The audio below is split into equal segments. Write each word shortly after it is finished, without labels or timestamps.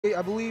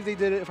I believe they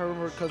did it, if I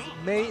remember, because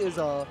May is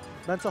a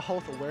mental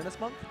health awareness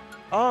month.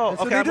 Oh,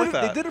 So okay, I'm with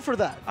that. They did it for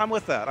that. I'm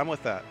with that. I'm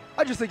with that.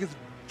 I just think it's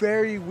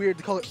very weird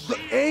to call it the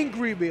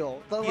angry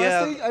meal. The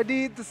last thing I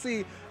need to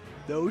see,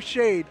 no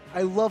shade.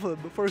 I love him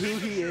for who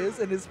he is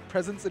and his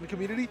presence in the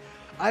community.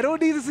 I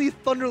don't need to see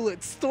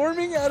Thunderlit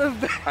storming out of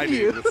venue. I knew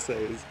you would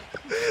say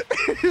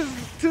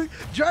this.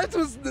 Drive to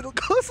his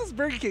closest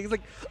Burger King. He's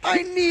like,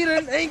 I need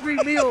an angry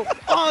meal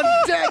on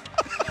deck.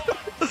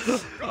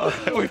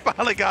 We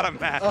finally got a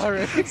match. All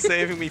right.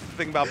 Saving me from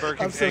thinking about Burger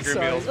King's so angry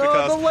sorry. meals. Oh,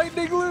 Because, the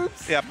lightning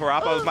loops. yeah,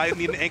 Parappa might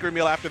need an angry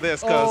meal after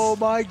this. Oh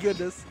my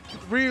goodness.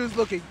 Ryu's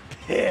looking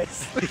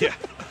pissed. Yeah.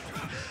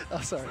 Oh,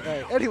 sorry.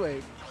 All right.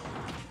 Anyway.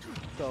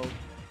 So,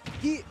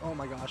 oh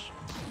my gosh.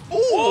 Ooh.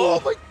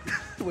 Oh my.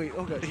 Wait,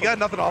 okay. He got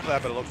nothing off of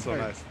that, but it looked so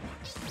nice.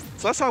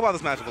 So let's talk about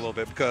this matchup a little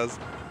bit, because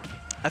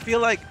I feel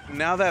like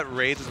now that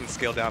Rage has been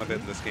scaled down a bit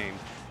in this game,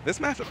 this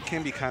matchup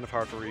can be kind of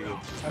hard for Ryu.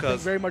 I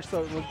think very much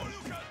so.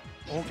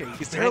 Okay,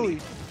 he's barely.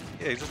 tiny.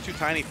 Yeah, he's just too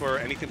tiny for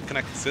any to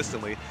connect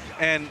consistently.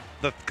 And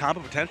the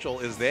combo potential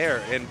is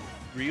there, and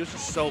Ryu's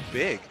just so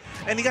big.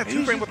 And he got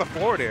two-frame with a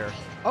forward air.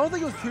 I don't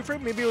think it was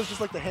two-frame. Maybe it was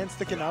just like the hand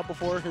sticking out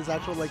before his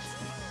actual like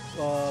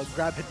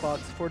grab hitbox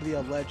for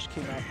the ledge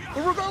came out.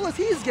 But regardless,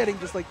 he's getting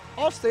just like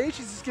off stage.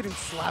 He's just getting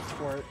slapped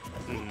for it.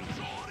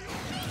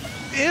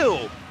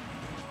 Ew.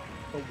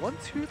 The 1,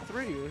 2,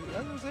 3. I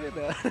didn't say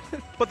that.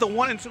 But the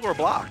 1 and 2 are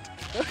blocked.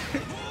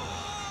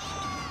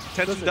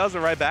 Tension does it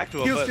right back to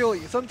him. He was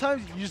feeling it.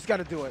 Sometimes you just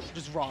gotta do it,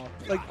 just raw.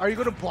 Like, are you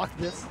gonna block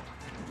this?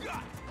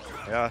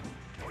 Yeah.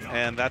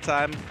 And that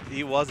time,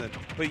 he wasn't.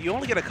 But you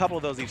only get a couple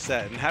of those each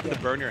set, and having to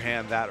burn your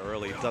hand that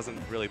early doesn't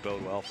really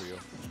bode well for you.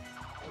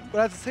 But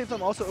at the same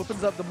time, also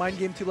opens up the mind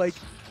game to, like,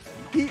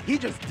 he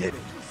just did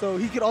it. So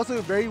he could also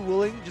very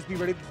willing just be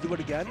ready to do it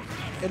again,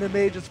 and it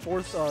may just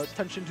force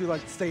Tension to,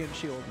 like, stay in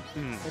shield.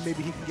 And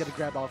maybe he can get a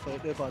grab off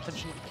it if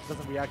Tension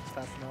doesn't react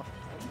fast enough.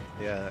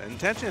 Yeah, and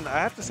Tension, I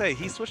have to say,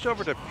 he switched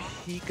over to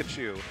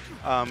Pikachu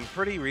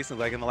pretty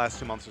recently, like in the last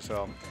 2 months or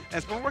so. And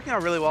it's been working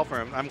out really well for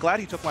him. I'm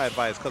glad he took my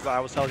advice, because I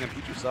was telling him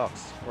Pichu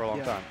sucks for a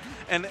long time.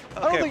 And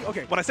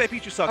when I say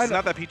Pichu sucks, it's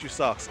not that Pichu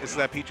sucks. It's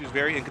that Pichu's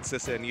very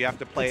inconsistent, and you have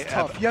to play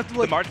tough. You have to,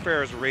 like, the March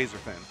Fair is razor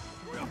thin.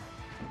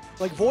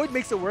 Like, Void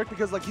makes it work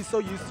because, like, he's so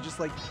used to just,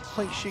 like,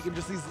 playing Sheik and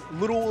just these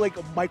little, like,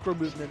 micro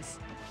movements.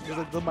 There's,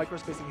 like, the micro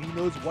spacing. He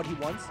knows what he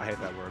wants. I hate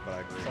that word, but I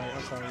agree. Sorry,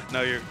 I'm sorry.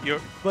 No, you're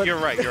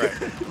right. You're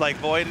right. Like,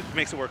 Void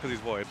makes it work because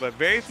he's Void, but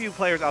very few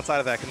players outside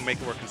of that can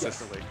make it work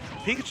consistently.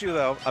 Pikachu,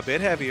 though, a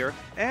bit heavier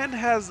and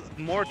has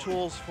more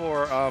tools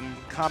for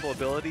combo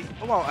ability.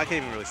 Well, I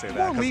can't even really say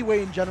that. More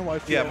leeway in general, I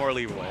feel. Yeah, more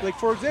leeway. Like,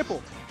 for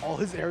example, all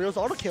his aerials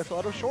auto cancel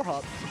out of short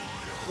hop.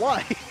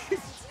 Why?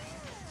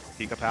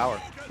 Pika power.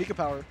 Pika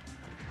power.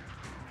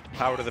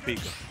 Power to the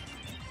Pika.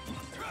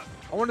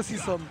 I want to see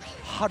some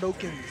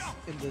Hadokens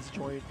in this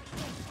joint.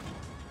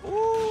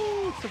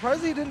 Ooh,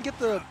 surprised he didn't get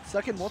the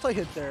second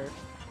multi-hit there.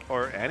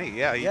 Or any,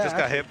 yeah, he just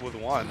got hit with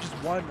one. Just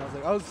one.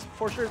 I was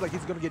for sure like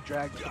he's going to get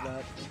dragged for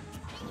that.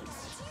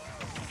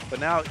 But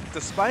now,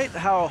 despite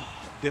how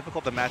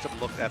difficult the matchup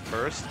looked at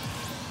first,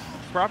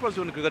 Parappa was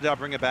doing a good job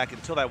bringing it back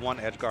until that one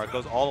edge guard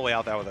goes all the way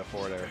out there with that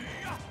forward air.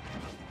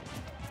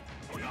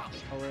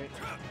 All right.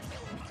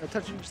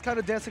 Tension just kind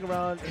of dancing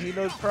around, and he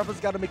knows Parappa's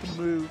got to make a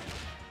move.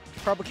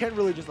 Parappa can't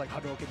really just like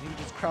Hadouken, he can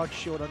just crouch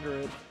shield under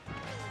it.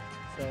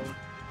 So,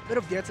 a bit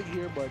of dancing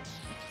here, but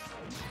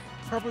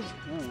Parappa's,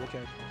 ooh,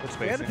 okay.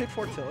 And hit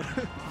forward tilt.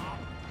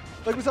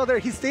 Like we saw there,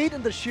 he stayed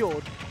in the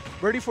shield,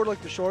 ready for like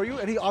the Shoryu,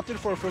 and he opted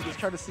for a focus,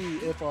 trying to see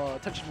if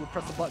Tension would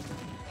press the button.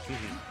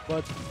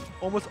 But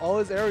almost all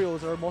his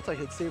aerials are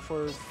multi-hits, save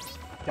for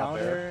down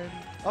air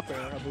and up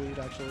air, I believe,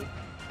 actually.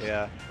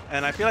 Yeah,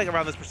 and I feel like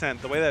around this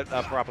percent, the way that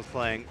Parappa's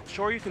playing,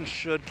 Shoryuken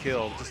should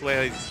kill, just the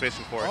way he's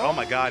fishing for it. Oh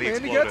my god, he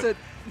exploded. He gets it.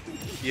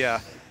 Yeah,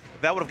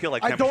 that would have killed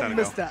like 10% ago. I don't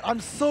miss that. I'm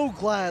so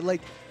glad,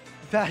 like,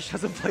 Vash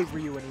doesn't play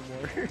Ryu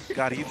anymore.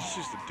 God, he just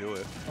used to do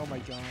it. Oh my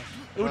god.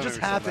 It would just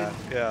happen.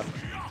 Yeah.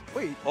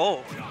 Wait.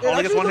 Oh,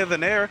 only gets one hit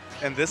in the air,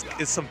 and this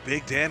is some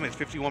big damage,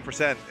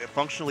 51%,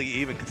 functionally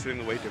even considering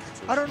the weight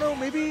differences. I don't know,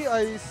 maybe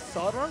I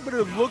saw it wrong, but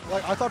it looked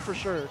like, I thought for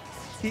sure.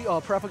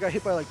 Parappa got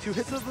hit by like 2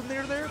 hits of the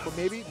Nair there, but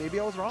maybe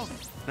I was wrong.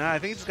 Nah, I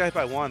think he just got hit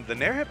by 1. The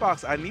Nair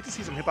hitbox, I need to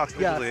see some hitbox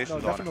visualizations no,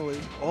 definitely.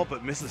 on it. Oh,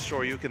 but misses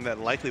Shoryuken that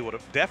definitely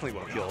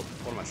would have killed.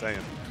 What am I saying?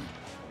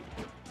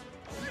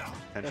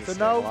 Yeah, so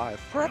now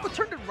Parappa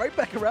turned it right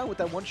back around with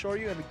that one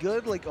Shoryu and a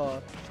good like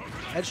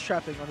edge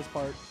trapping on his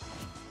part.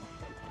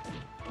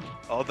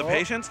 Oh, the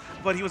patience,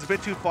 but he was a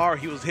bit too far.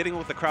 He was hitting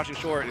with the crouching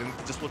short and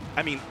just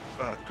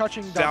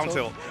crouching down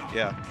tilt.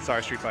 Yeah,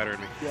 sorry, Street Fighter in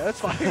me. Yeah, that's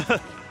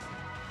fine.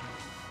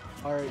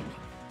 All right.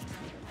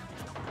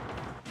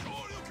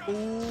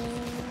 Ooh.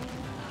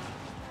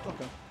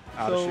 Okay.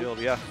 Out of shield,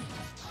 yeah.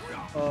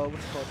 What's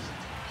it called?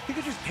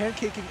 Pikachu's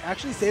pancaking,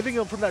 actually saving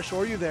him from that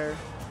Shoryu there.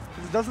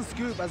 Because it doesn't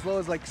scoop as low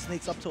as like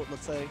Snake's up tilt,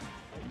 let's say.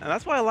 And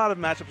that's why a lot of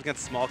matchups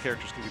against small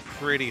characters can be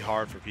pretty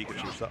hard for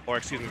Pikachu, or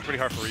excuse me, pretty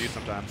hard for Ryu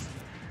sometimes.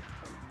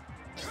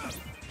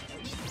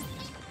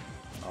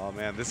 Oh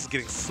man, this is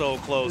getting so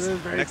close.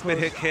 Next close. mid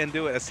hit can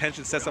do it as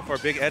Tension sets up for a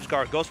big edge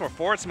guard. Goes for a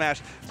forward smash.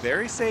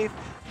 Very safe.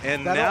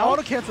 And that now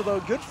auto cancel though.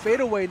 Good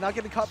fadeaway, not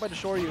getting caught by the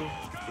Shoryu.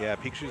 Yeah,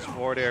 Pikachu's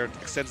forward air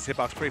extends his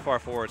hitbox pretty far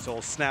forward, so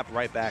it'll snap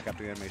right back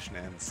after the animation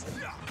ends.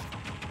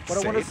 What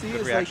I want to see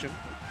is reaction.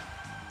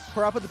 like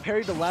Parappa to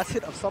parry the last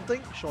hit of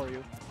something,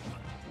 Shoryu.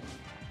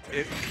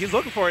 He's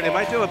looking for it. It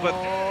might do it, but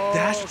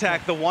dash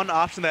attack, the one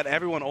option that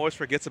everyone always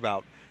forgets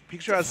about.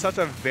 Pikachu has such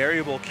a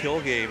variable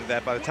kill game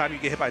that by the time you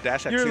get hit by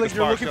dash attack, you're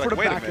looking for the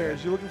wait back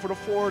airs, you're looking for the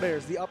forward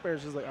airs, the up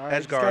airs. Just like, all right,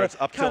 edge guards,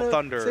 up tilt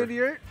thunder. Stay in the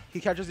air, he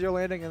catches your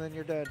landing, and then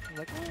you're dead. I'm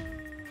like,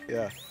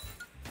 yeah.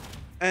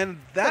 And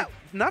that,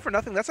 not for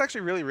nothing, that's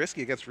actually really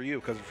risky against Ryu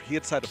because if he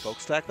decided to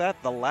focus attack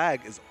that, the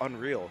lag is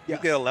unreal. Yes.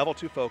 You get a level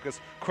 2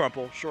 focus,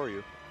 crumple,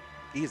 Shoryu.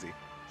 Easy.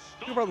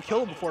 You can probably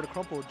kill him before the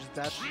crumple, just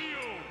dash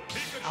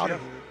out of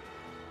here.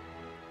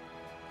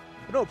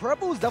 But no,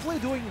 Parappa was definitely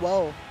doing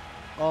well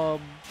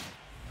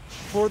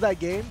for that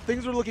game.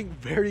 Things were looking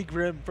very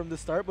grim from the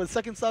start, but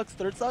second stocks,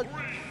 third stock,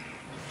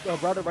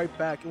 brought it right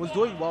back. It was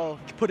doing well,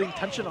 putting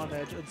tension on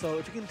edge, and so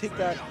if you can take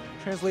that,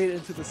 translate it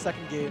into the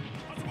second game,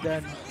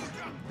 then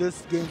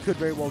this game could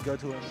very well go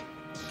to him.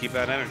 Keep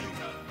that energy.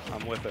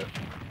 I'm with it.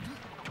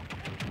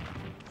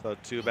 So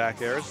 2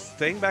 back airs,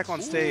 staying back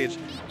on stage,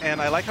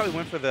 and I like how he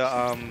went for the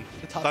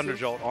Thunder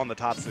Jolt on the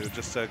Tatsu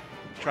just to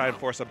try and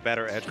force a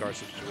better edge guard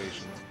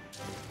situation.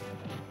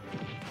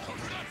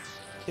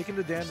 Taking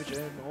the damage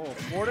in. Oh,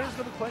 Florida is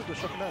going to clank with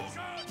Shook Nuts.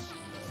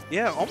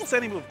 Yeah, almost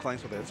any move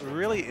clanks with it. It's a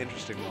really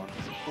interesting one.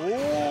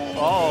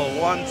 Oh,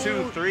 1,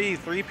 2, 3,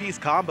 3-piece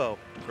combo.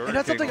 And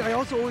that's something I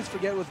also always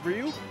forget with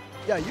Ryu.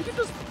 Yeah, you can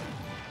just,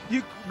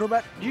 no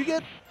matter, you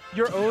get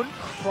your own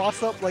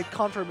cross-up like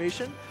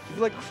confirmation.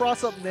 You like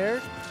cross up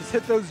there, just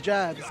hit those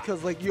jabs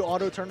because like you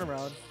auto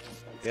turnaround.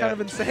 It's kind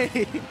of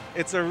insane.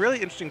 It's a really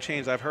interesting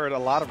change. I've heard a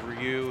lot of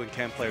Ryu and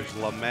Ken players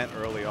lament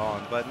early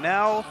on, but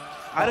now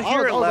I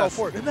hear it less. I was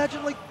all for it.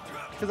 Imagine like,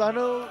 because I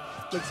know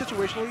like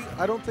situationally,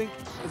 I don't think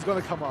it's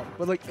going to come up.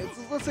 But like,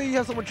 let's say you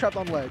have someone trapped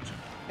on ledge,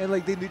 and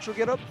like they neutral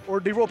get up, or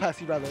they roll past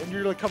you rather, and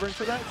you're like covering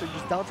for that, so you're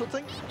just down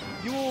tilting.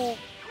 You will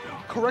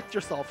correct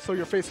yourself so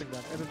you're facing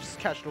them, and then just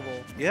catch the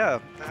roll. Yeah,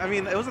 I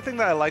mean, it was a thing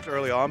that I liked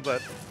early on,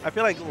 but I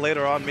feel like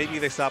later on, maybe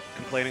they stopped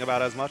complaining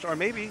about it as much, or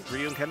maybe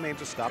Ryu and Ken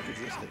just stopped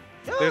existing.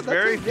 Yeah, there's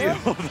very few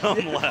of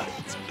them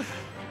left.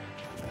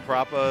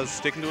 Parappa's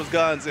sticking to his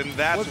guns, and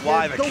that's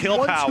why the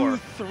kill power. 1,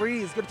 2, 3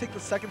 is going to take the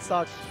second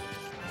stock.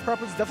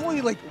 Parappa's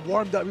definitely like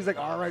warmed up. He's like,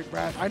 all right,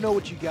 Brad, I know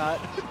what you got.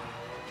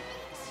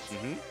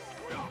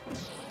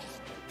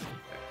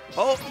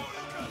 Oh!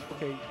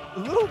 Okay, a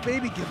little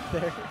baby gift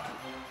there.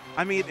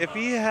 I mean, if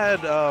he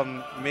had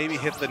maybe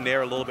hit the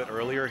nair a little bit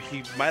earlier,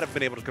 he might have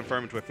been able to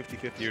confirm into a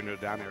 50-50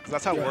 unit down there, because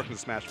that's how it worked in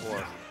Smash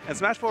 4. And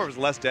Smash 4 was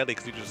less deadly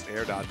because you just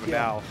air dodge, but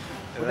now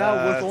with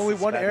only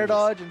one air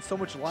dodge and so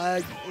much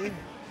lag.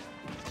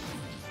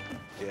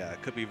 Yeah,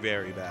 it could be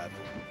very bad.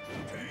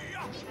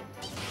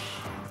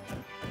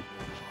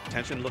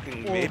 Tension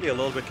looking maybe a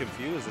little bit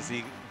confused as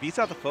he beats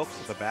out the focus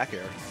with the back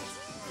air.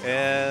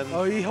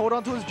 And he hold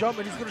on to his jump,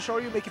 and he's going to show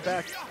you make it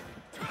back.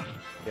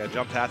 Yeah,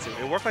 jump Tatsu.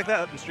 It worked like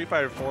that in Street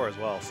Fighter 4 as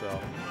well, so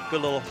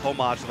good little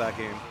homage to that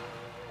game.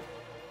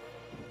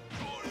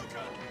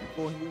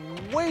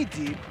 Going way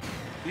deep.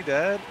 He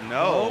dead?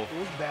 No. Oh, it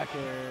was back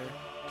air.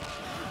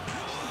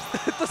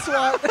 The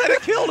SWAT.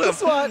 It killed him. The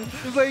SWAT.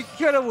 He's like,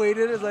 he kind of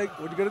waited. It's like,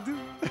 what are you going to do?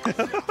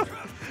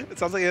 It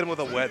sounds like he hit him with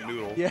a wet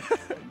noodle. Yeah.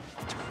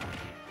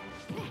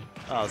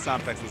 Oh, the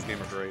sound effects in this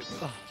game are great.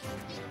 Oh.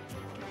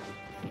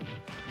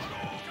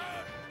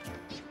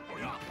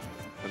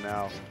 So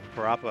now,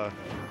 Parappa.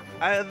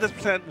 At this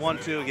percent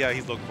 1-2, yeah,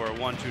 he's looking for it.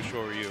 1-2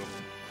 Shoryu.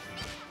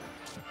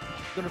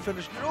 Gonna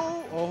finish.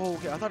 No! Oh,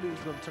 okay. I thought he was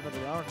gonna turn it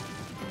around.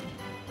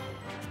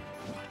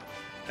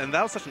 And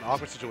that was such an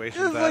awkward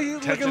situation.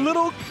 It's like a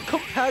little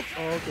compact.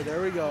 Oh, okay,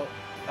 there we go.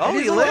 Oh,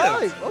 he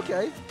lived.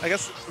 Okay. I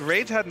guess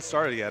Rage hadn't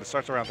started yet. It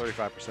starts around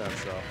 35%,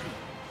 so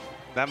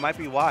that might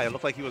be why. It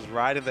looked like he was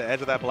right at the edge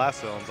of that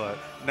blast zone, but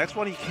next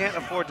one he can't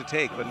afford to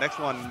take. But next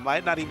one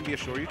might not even be a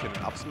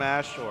Shoryuken. Up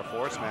smash or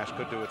forward smash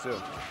could do it too.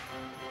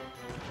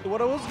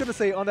 What I was gonna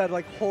say on that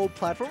like whole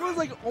platform was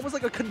like almost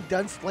like a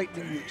condensed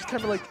lightning loop, just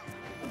kind of like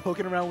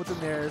poking around with the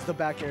nairs, the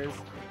back airs.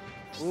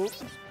 Oop.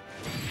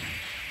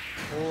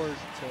 Forward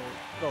tilt.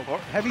 No,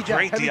 heavy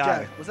jab. Heavy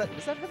jab. Was that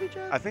heavy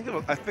jab? I think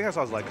I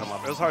saw his leg come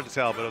up. It was hard to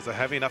tell, but it was a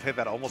heavy enough hit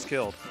that almost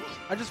killed.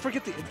 I just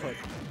forget the input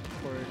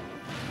for it.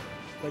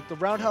 Like the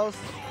roundhouse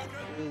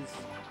is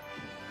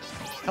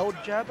held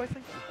jab, I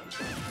think.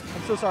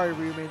 I'm so sorry,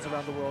 Ryu remains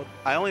around the world.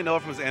 I only know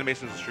him from his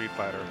animations in Street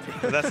Fighter.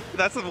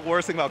 That's the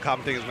worst thing about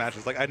commentating his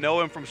matches. Like I know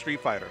him from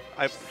Street Fighter.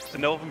 I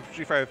know him from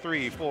Street Fighter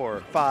 3,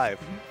 4, 5.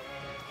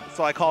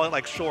 So I call it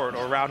like short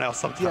or roundhouse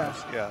sometimes.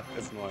 Yeah,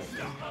 it's annoying.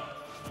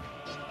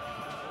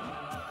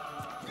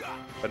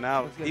 But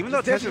now, even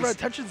though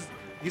Tension's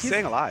he's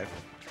staying alive.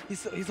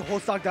 He's a whole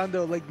stock down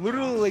though. Like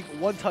literally, like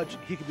one touch,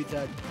 he could be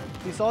dead.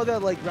 We saw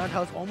that like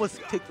roundhouse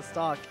almost take the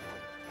stock.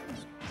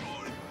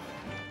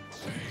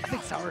 I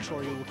think Sour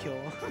Shoryu will kill,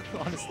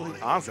 honestly.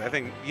 Honestly, I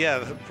think,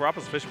 yeah,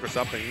 Parappa's fishing for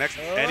something. Next,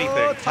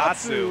 anything.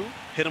 Tatsu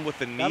hit him with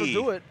the knee. That'll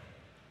do it.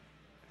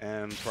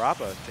 And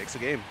Parappa takes the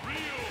game.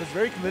 It was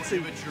very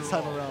convincing this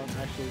time around,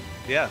 actually.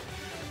 Yeah.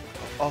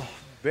 Oh,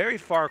 very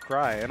far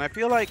cry. And I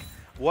feel like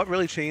what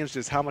really changed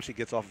is how much he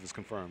gets off of his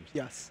confirmed.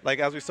 Yes. Like,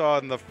 as we saw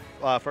in the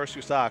first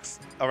two stocks,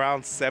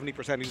 around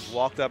 70%, he just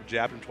walked up,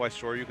 jabbed him twice,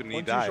 Shoryuken, and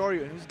he died.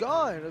 Shoryu, and he was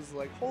gone. It was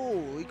like,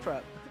 holy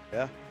crap.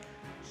 Yeah.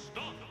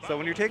 So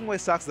when you're taking away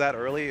stocks that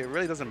early, it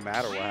really doesn't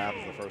matter what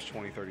happens the first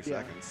 20, 30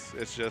 seconds.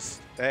 It's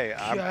just, hey,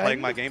 I'm playing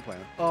my game plan.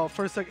 Oh,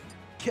 for a second.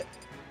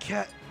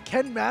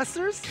 Ken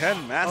Masters?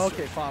 Ken Masters.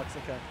 Okay, Fox,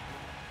 okay.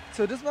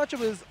 So this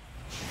matchup is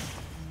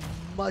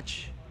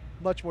much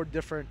more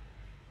different.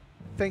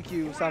 Thank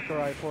you,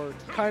 Sakurai, for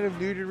kind of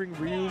neutering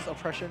Ryu's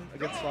oppression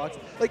against Fox.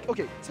 Like,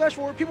 okay, Smash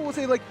 4, people will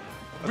say, like,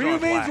 Ryu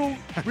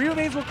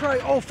mains will cry,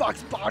 oh,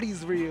 Fox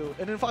bodies Ryu.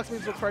 And then Fox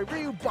mains will cry,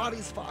 Ryu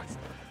bodies Fox.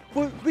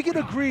 But we can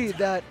agree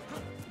that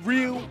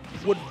Ryu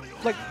would,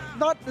 like,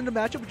 not in the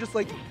matchup, but just,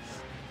 like,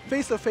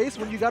 face-to-face,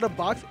 when you got a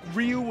box,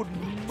 Ryu would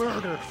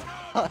murder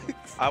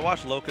Fox. I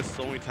watched Locust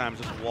so many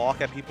times just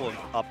walk at people in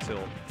up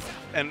tilt.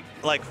 And,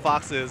 like,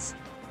 Foxes,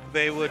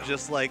 they would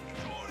just, like,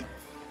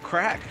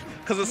 crack.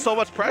 Because there's so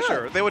much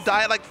pressure. Yeah. They would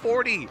die at, like,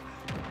 40.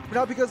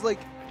 Not because, like...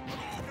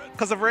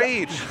 Because of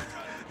rage.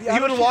 He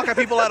would walk at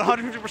people at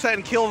 150%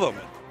 and kill them.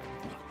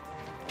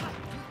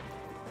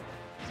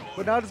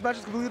 But now this match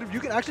is completely different. You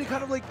can actually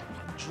kind of, like,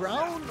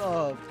 drown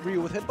Ryu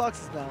with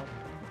hitboxes now.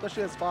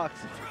 Especially as Fox.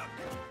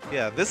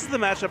 Yeah, this is the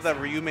matchup that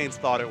Ryu mains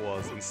thought it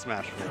was in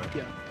Smash 4.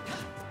 Yeah.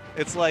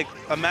 It's like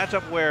a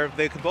matchup where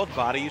they can both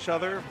body each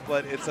other,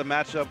 but it's a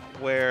matchup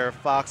where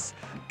Fox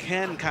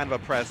can kind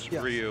of oppress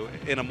Ryu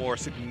in a more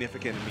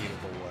significant and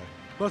meaningful way.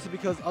 Mostly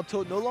because up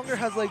tilt no longer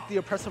has like the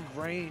oppressive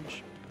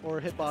range or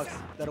hitbox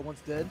that it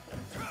once did.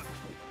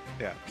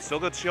 Yeah, still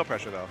good shield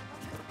pressure though.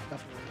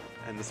 Definitely.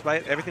 And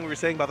despite everything we were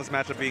saying about this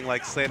matchup being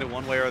like slanted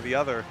one way or the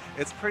other,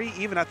 it's pretty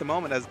even at the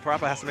moment as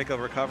Parappa has to make a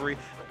recovery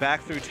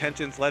back through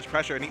tension's ledge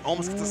pressure, and he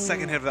almost gets a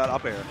second hit of that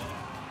up air.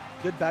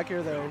 Good back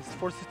air there. He's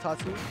forced to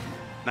Tatsu.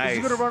 Nice.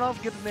 He's going to run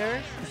off, get in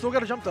there. He's still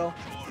got to jump though.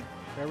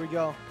 There we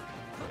go.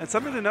 And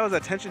something to know is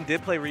that Tension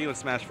did play Ryu in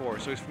Smash 4,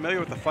 so he's familiar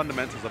with the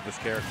fundamentals of this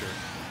character.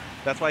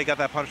 That's why he got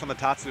that punish on the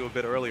Tatsu a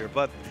bit earlier,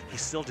 but he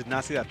still did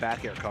not see that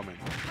back air coming.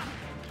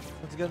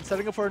 Once again,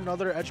 setting up for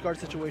another edge guard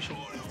situation.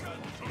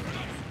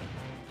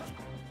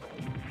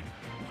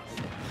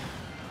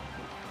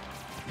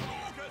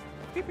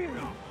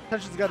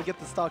 Tension's got to get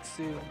the stocks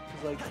too.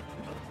 He's like,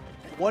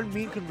 one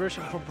mean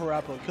conversion from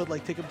Parappa could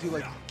like take him to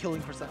like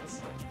killing percents.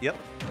 Yep.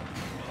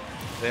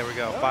 There we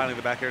go. Finally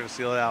the back air to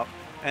seal it out.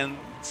 And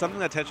something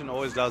that Tension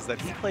always does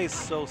that he plays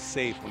so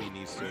safe when he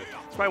needs to.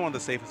 It's probably one of the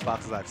safest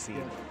boxes I've seen.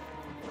 Yeah.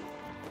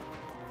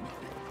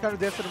 Kind of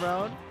dancing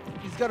around.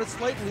 He's got a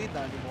slight lead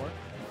not anymore,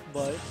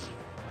 but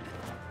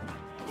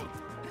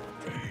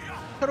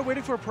kind of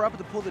waiting for Parappa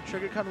to pull the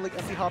trigger, kind of like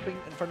empty hopping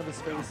in front of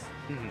his face,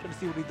 trying to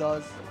see what he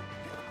does.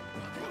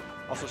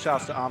 Also,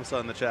 shouts to Amsa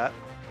in the chat.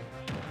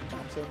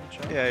 Amsa in the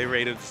chat? Yeah, he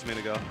raided just a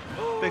minute ago.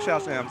 Big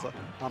shouts to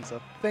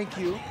Amsa. Thank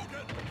you.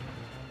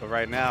 But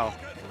right now,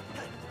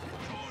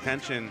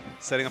 Tension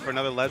setting up for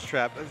another ledge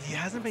trap. He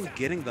hasn't been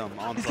getting them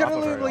on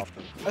Parappa very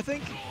often. I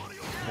think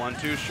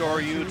 1-2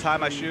 Shoryu, tie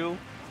my shoe,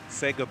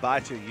 say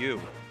goodbye to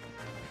you.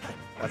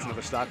 That's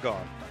another stock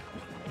gone.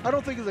 I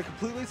don't think it's like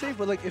completely safe,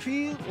 but like if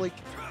he like,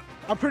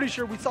 I'm pretty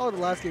sure we saw in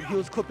the last game he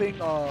was clipping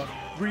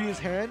Ryu's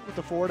hand with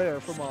the forward air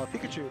from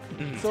Pikachu.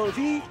 So if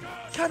he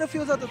kind of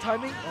feels out the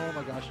timing, oh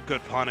my gosh.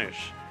 Good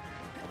punish.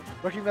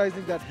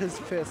 Recognizing that his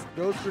fist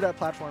goes through that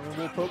platform and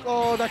will poke.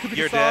 Oh, that could be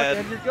the stock, dead.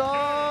 And you're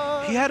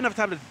gone. He had enough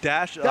time to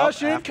dash up.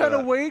 Dash in, kind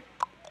of wait,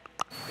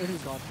 and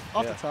he's gone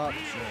off the top.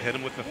 Hit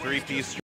him with the 3-piece.